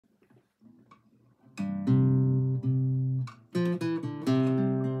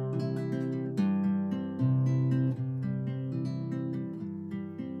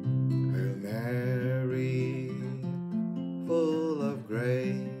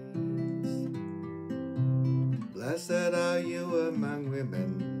among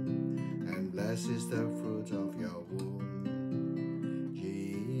women, and blessed is the fruit of your womb,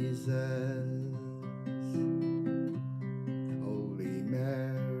 Jesus. Holy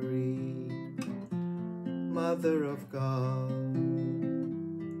Mary, Mother of God,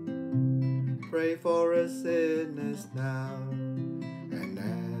 pray for us sinners now and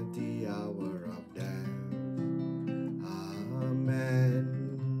at the hour of death. Amen.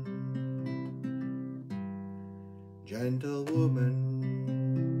 Gentle woman,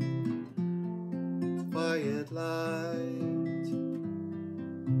 quiet light,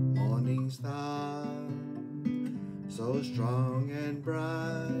 morning star, so strong and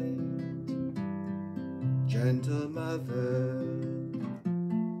bright. Gentle mother,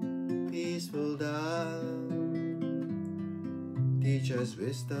 peaceful dove, teach us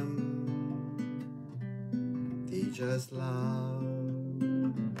wisdom, teach us love.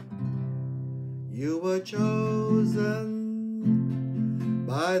 You were chosen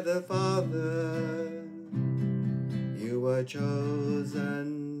by the Father, you were chosen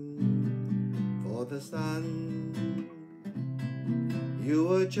for the Son, you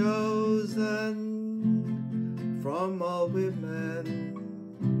were chosen from all women,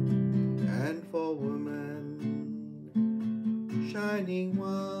 and for women, shining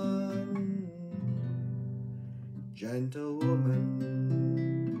one. Gentle woman,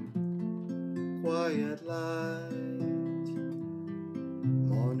 quiet light,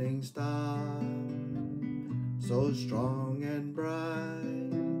 morning star, so strong and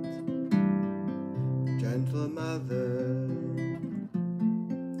bright. Gentle mother,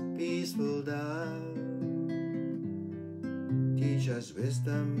 peaceful dove, teach us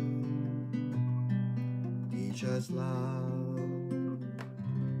wisdom, teach us love.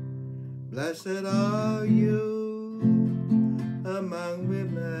 Blessed are you among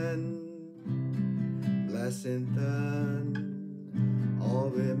women, blessed in turn all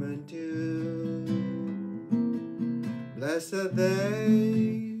women too. Blessed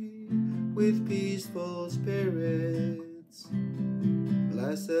they with peaceful spirits,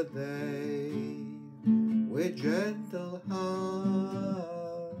 blessed they with gentle hearts.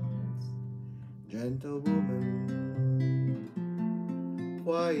 Gentle woman,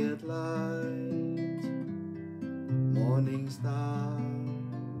 quiet light, morning star,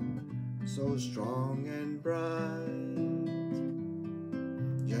 so strong and bright.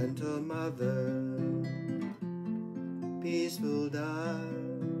 Gentle mother, peaceful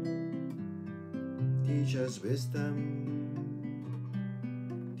dove, teach us wisdom,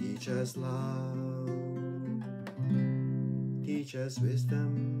 teach us love. Teach us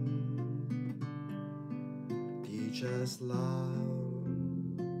wisdom, teach us love.